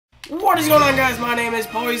What is going on, guys? My name is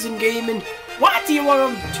Poison Gaming. What do you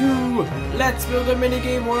want to Let's Build a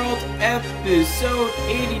Minigame World episode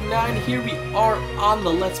 89. Here we are on the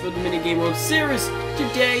Let's Build a Minigame World series.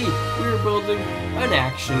 Today we're building an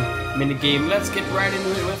action minigame. Let's get right into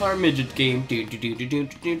it with our midget game. Midget game.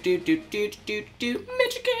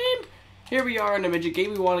 Here we are in a midget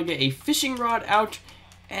game. We want to get a fishing rod out,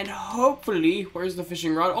 and hopefully, where's the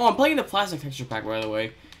fishing rod? Oh, I'm playing the plastic texture pack, by the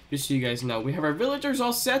way. Just so you guys know, we have our villagers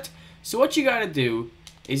all set. So what you gotta do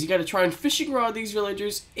is you gotta try and fishing rod these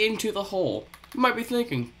villagers into the hole. You might be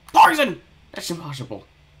thinking, Poison! That's impossible.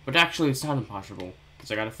 But actually, it's not impossible,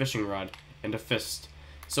 because I got a fishing rod and a fist.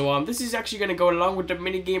 So this is actually gonna go along with the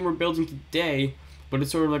mini game we're building today, but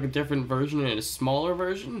it's sort of like a different version and a smaller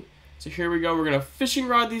version. So here we go. We're gonna fishing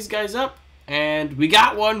rod these guys up, and we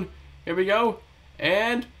got one. Here we go,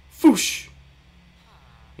 and foosh.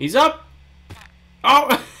 He's up.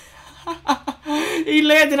 Oh. He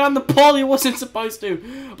landed on the pole he wasn't supposed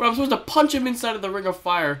to. But I'm supposed to punch him inside of the ring of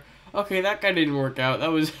fire. Okay, that guy didn't work out.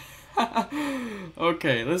 That was...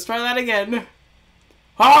 Okay, let's try that again.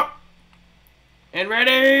 Hop! And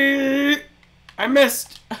ready! I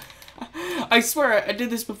missed. I swear, I did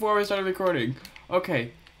this before we started recording.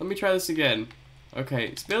 Okay, let me try this again. Okay,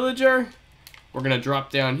 it's villager. We're gonna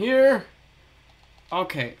drop down here.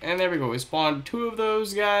 Okay, and there we go. We spawned 2 of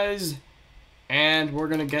those guys. And we're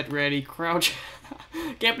gonna get ready. Crouch.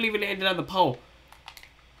 Can't believe it landed on the pole.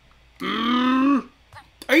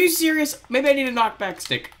 Are you serious? Maybe I need a knockback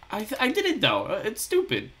stick. I did it though. It's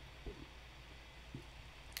stupid.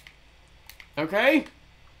 Okay.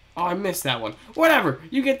 Oh, I missed that one. Whatever.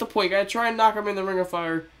 You get the point. Gotta try and knock him in the ring of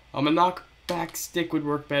fire. A knockback stick would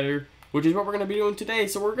work better, which is what we're gonna be doing today.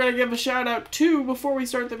 So we're gonna give a shout out to, before we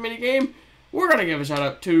start the mini game, we're gonna give a shout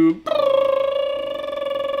out to.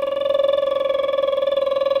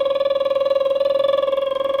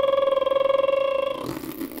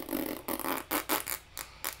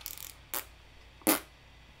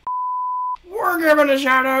 Giving a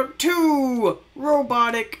shout out to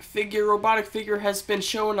Robotic Figure. Robotic Figure has been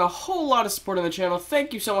showing a whole lot of support on the channel.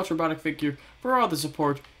 Thank you so much, Robotic Figure, for all the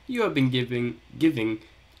support you have been giving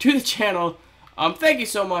to the channel. Thank you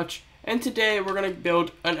so much. And today we're gonna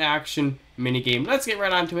build an action mini game. Let's get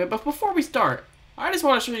right onto it. But before we start, I just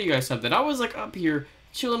want to show you guys something. I was like up here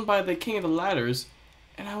chilling by the King of the Ladders,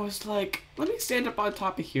 and I was like, let me stand up on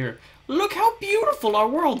top of here. Look how beautiful our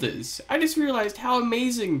world is. I just realized how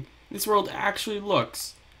amazing this world actually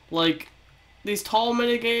looks. Like, these tall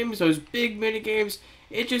minigames, those big minigames,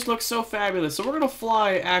 it just looks so fabulous. So we're gonna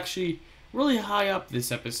fly actually really high up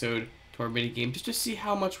this episode to our minigame just to see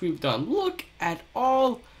how much we've done. Look at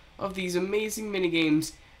all of these amazing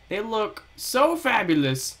minigames. They look so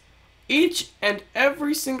fabulous. Each and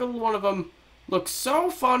every single one of them looks so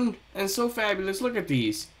fun and so fabulous. Look at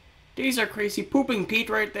these. These are crazy. Pooping Pete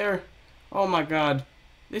right there. Oh my god.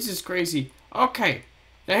 This is crazy. Okay.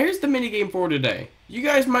 Now here's the minigame for today. You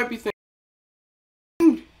guys might be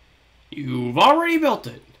thinking, you've already built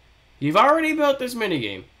it. You've already built this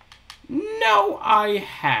minigame. No, I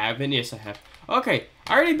haven't. Yes, I have. Okay,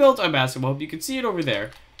 I already built a basketball. You can see it over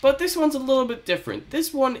there. But this one's a little bit different.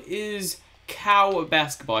 This one is cow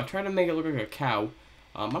basketball. I tried to make it look like a cow.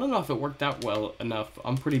 I don't know if it worked out well enough.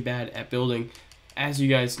 I'm pretty bad at building, as you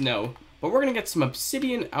guys know. But we're going to get some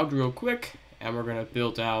obsidian out real quick. And we're going to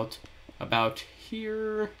build out about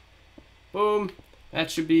here. Boom.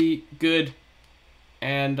 That should be good.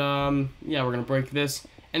 And yeah, we're gonna break this.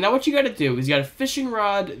 And now what you gotta do is you gotta fishing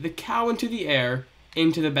rod the cow into the air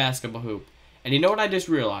into the basketball hoop. And you know what I just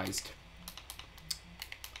realized?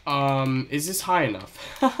 Is this high enough?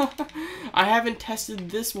 I haven't tested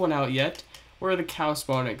this one out yet. Where are the cow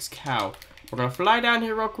spawn eggs? Cow. We're gonna fly down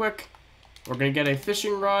here real quick. We're gonna get a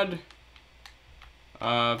fishing rod.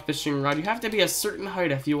 Fishing rod. You have to be a certain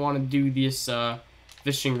height if you want to do this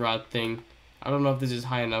fishing rod thing. I don't know if this is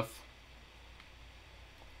high enough.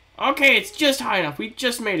 Okay, it's just high enough. We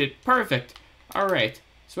just made it. Perfect. Alright.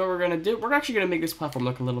 So what we're gonna do, we're actually gonna make this platform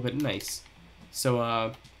look a little bit nice.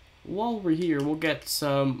 So while we're here, we'll get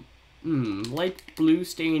some light blue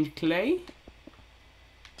stained clay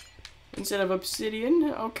instead of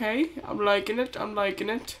obsidian. Okay, I'm liking it. I'm liking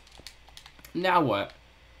it. Now what?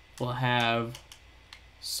 We'll have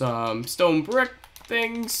some stone brick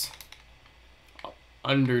things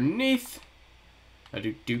underneath.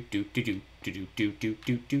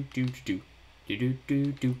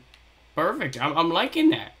 Perfect. I'm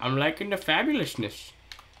liking that. I'm liking the fabulousness.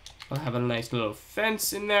 I'll have a nice little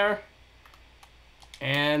fence in there.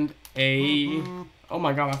 And a... Oh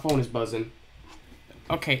my god, my phone is buzzing.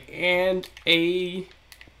 Okay, and a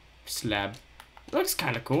slab. Looks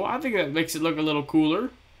kind of cool. I think that makes it look a little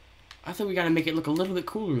cooler. I think we gotta make it look a little bit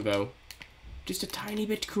cooler, though. Just a tiny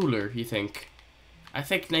bit cooler, you think? I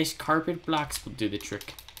think nice carpet blocks will do the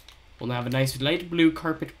trick. We'll have a nice light blue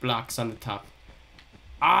carpet blocks on the top.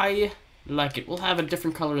 I like it. We'll have a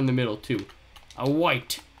different color in the middle, too. A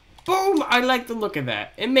white. Boom! I like the look of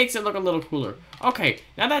that. It makes it look a little cooler. Okay,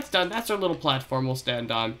 now that's done. That's our little platform we'll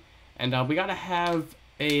stand on. And we gotta have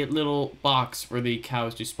a little box where the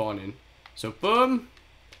cows do spawn in. So, boom.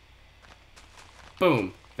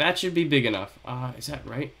 Boom. That should be big enough. Is that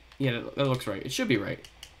right? Yeah, that looks right. It should be right.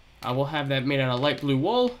 We'll have that made out of light blue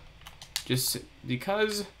wool. Just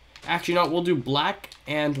because... Actually, no, we'll do black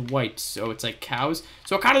and white. So it's like cows.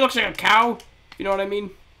 So it kind of looks like a cow. You know what I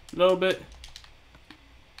mean? A little bit.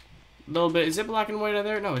 A little bit. Is it black and white out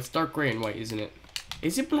there? No, it's dark gray and white, isn't it?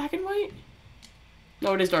 Is it black and white?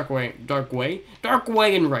 No, it is dark gray. Dark gray? Dark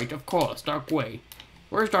gray and right, of course. Dark gray.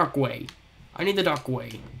 Where's dark gray? I need the dark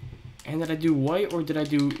gray. And did I do white or did I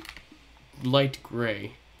do light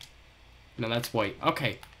gray? No, that's white.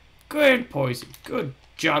 Okay. Good, Poison. Good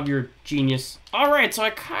job, you're a genius. Alright, so I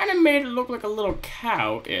kind of made it look like a little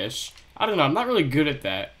cow-ish. I don't know, I'm not really good at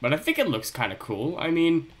that, but I think it looks kind of cool. I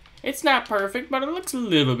mean, it's not perfect, but it looks a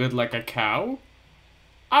little bit like a cow.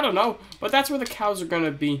 I don't know, but that's where the cows are going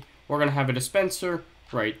to be. We're going to have a dispenser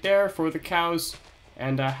right there for the cows.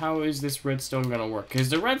 And how is this redstone going to work? Because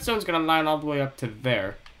the redstone's going to line all the way up to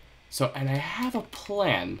there. So, and I have a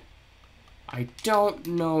plan. I don't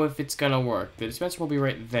know if it's going to work. The dispenser will be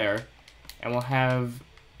right there. And we'll have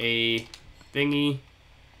a thingy.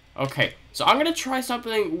 Okay, so I'm going to try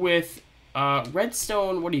something with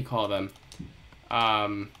redstone. What do you call them?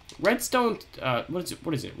 Redstone,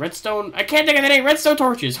 what is it? Redstone, I can't think of the name. Redstone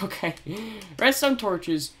torches, okay. Redstone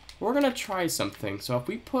torches. We're going to try something. So if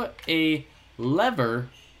we put a lever,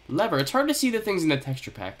 it's hard to see the things in the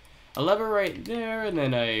texture pack. A lever right there, and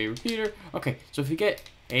then a repeater. Okay, so if we get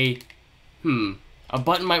a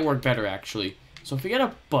button might work better, actually. So if we get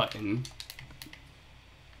a button,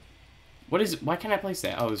 what is it? Why can't I place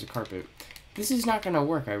that? Oh, there's a carpet. This is not gonna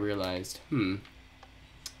work, I realized. You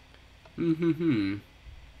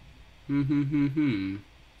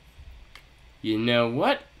know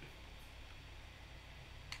what?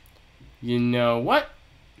 You know what?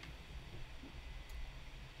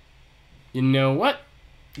 You know what?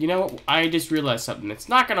 You know what? I just realized something. It's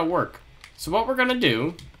not gonna work. So what we're gonna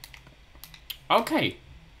do... Okay.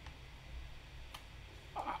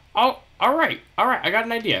 Oh, alright. Alright, I got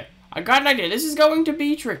an idea. This is going to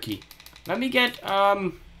be tricky. Let me get,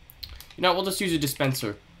 you know, we'll just use a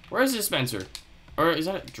dispenser. Where's the dispenser? Or is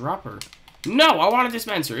that a dropper? No, I want a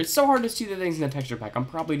dispenser. It's so hard to see the things in the texture pack. I'm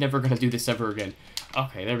probably never gonna do this ever again.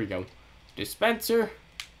 Okay, there we go. Dispenser.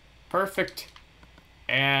 Perfect.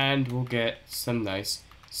 And we'll get some nice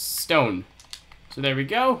stone. So there we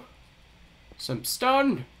go. Some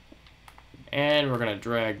stone. And we're gonna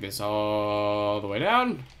drag this all the way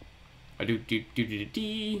down. A do do do do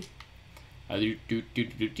do. A do do do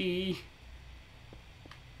do do.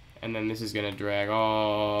 And then this is gonna drag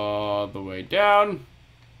all the way down.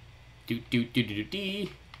 Do do do do do.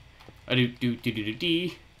 A do do do do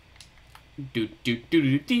do. Do do do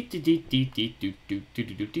do do do do do do do do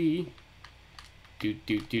do do. Do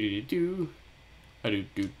do do do do. A do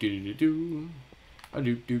do do do do. A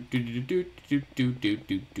do do do do do do do do do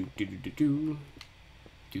do do do do.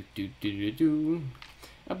 Do do do do do.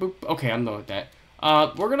 Okay, I'm done with that.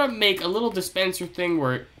 We're gonna make a little dispenser thing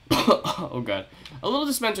where oh god. A little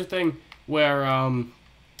dispenser thing where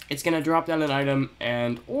it's gonna drop down an item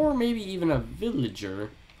and or maybe even a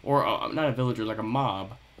villager. Or not a villager, like a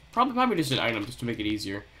mob. Probably just an item just to make it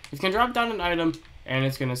easier. It's gonna drop down an item and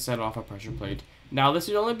it's gonna set off a pressure plate. Now this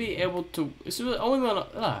would only be able to. This is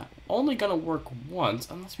only gonna work once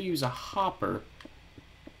unless we use a hopper,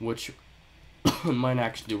 which might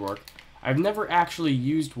actually work. I've never actually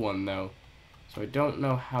used one though, so I don't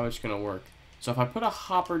know how it's gonna work. So if I put a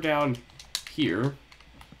hopper down here,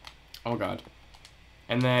 oh god,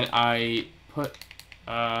 and then I put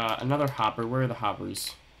another hopper. Where are the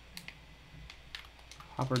hoppers?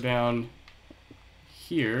 Hopper down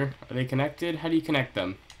here. Are they connected? How do you connect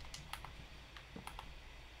them?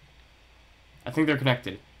 I think they're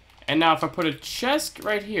connected. And now if I put a chest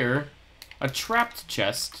right here, a trapped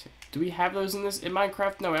chest, do we have those in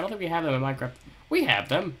Minecraft? No, I don't think we have them in Minecraft. We have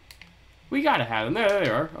them. We gotta have them. There they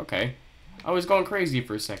are. Okay. I was going crazy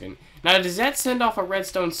for a second. Now, does that send off a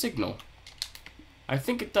redstone signal? I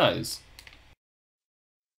think it does.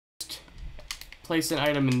 Just place an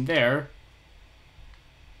item in there.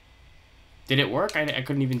 Did it work? I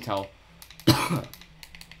couldn't even tell. If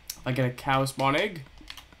I get a cow spawn egg.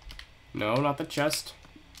 No, not the chest.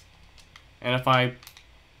 And if I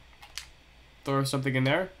throw something in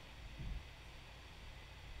there.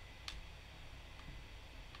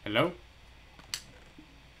 Hello?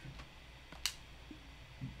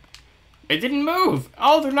 It didn't move!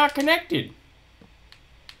 Oh, they're not connected!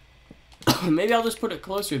 Maybe I'll just put it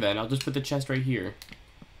closer then. I'll just put the chest right here.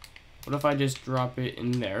 What if I just drop it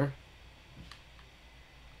in there?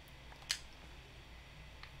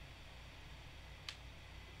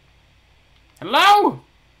 Hello?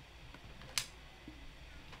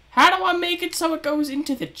 How do I make it so it goes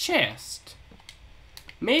into the chest?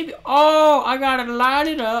 Maybe, oh, I gotta line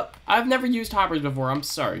it up. I've never used hoppers before. I'm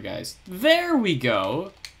sorry, guys. There we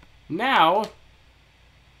go. Now.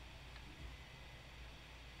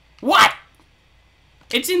 What?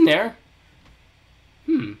 It's in there.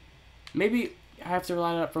 Maybe I have to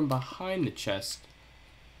line it up from behind the chest.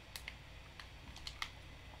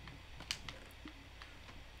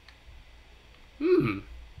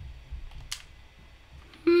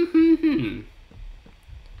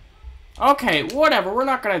 Okay, whatever. We're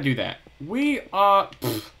not gonna do that. Wow.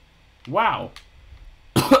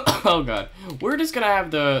 Oh god. We're just gonna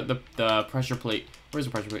have the pressure plate. Where's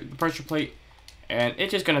the pressure plate? The pressure plate. And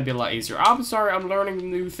it's just gonna be a lot easier. I'm sorry, I'm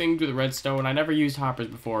learning new things with redstone. I never used hoppers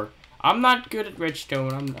before. I'm not good at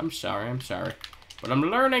redstone. I'm sorry. But I'm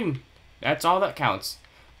learning. That's all that counts.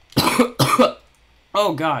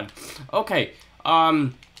 Oh god. Okay.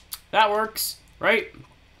 That works, right?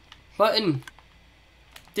 Button.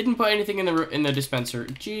 Didn't put anything in the dispenser.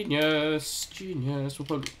 Genius. We'll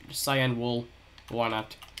put cyan wool. Why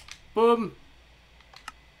not? Boom.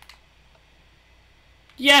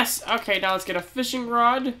 Yes! Okay, now let's get a fishing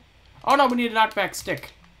rod. Oh no, we need a knockback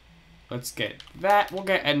stick. Let's get that. We'll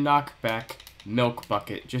get a knockback milk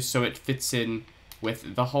bucket, just so it fits in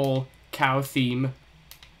with the whole cow theme.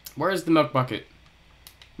 Where's the milk bucket?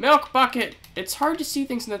 Milk bucket! It's hard to see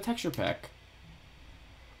things in the texture pack.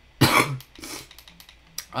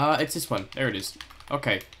 It's this one. There it is.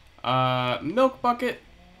 Okay. Milk bucket.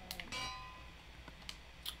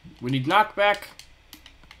 We need knockback.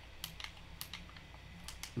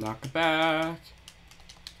 Knockback.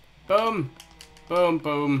 Boom. Boom,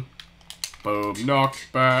 boom. Boom,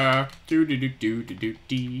 knockback.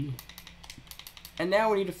 Do-do-do-do-do-do-dee. And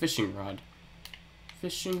now we need a fishing rod.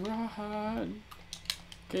 Fishing rod.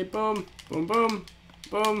 Okay, boom. Boom, boom.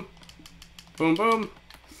 Boom. Boom, boom.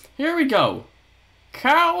 Here we go.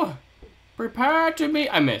 Cow, prepare to meet...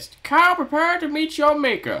 I missed. Cow, prepare to meet your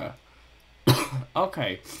maker.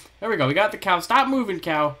 Okay. There we go. We got the cow. Stop moving,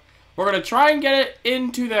 cow. We're going to try and get it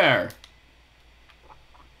into there.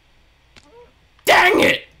 Dang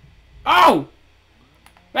it! Oh!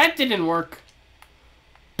 That didn't work.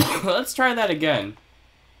 Let's try that again.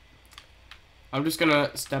 I'm just going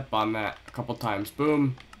to step on that a couple times.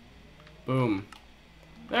 Boom. Boom.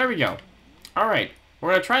 There we go. Alright.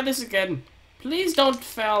 We're going to try this again. Please don't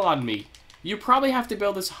fail on me. You probably have to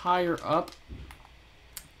build this higher up.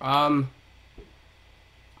 I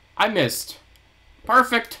missed.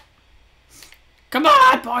 Perfect. Come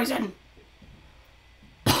on, poison!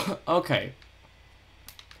 Okay.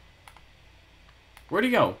 Where'd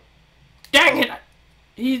he go? Dang it!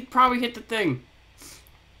 He probably hit the thing.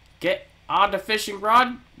 Get on the fishing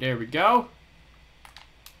rod. There we go.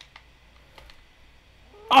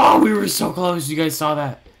 Oh, we were so close. You guys saw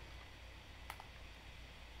that.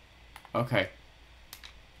 Okay.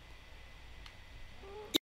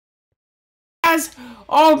 Yes!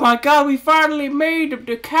 Oh my god, we finally made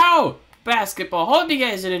the cow basketball. Hope you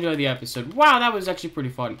guys did enjoy the episode. Wow, that was actually pretty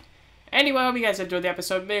fun. Anyway, I hope you guys enjoyed the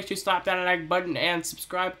episode. Make sure you slap that like button and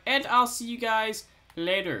subscribe. And I'll see you guys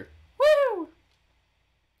later. Woo!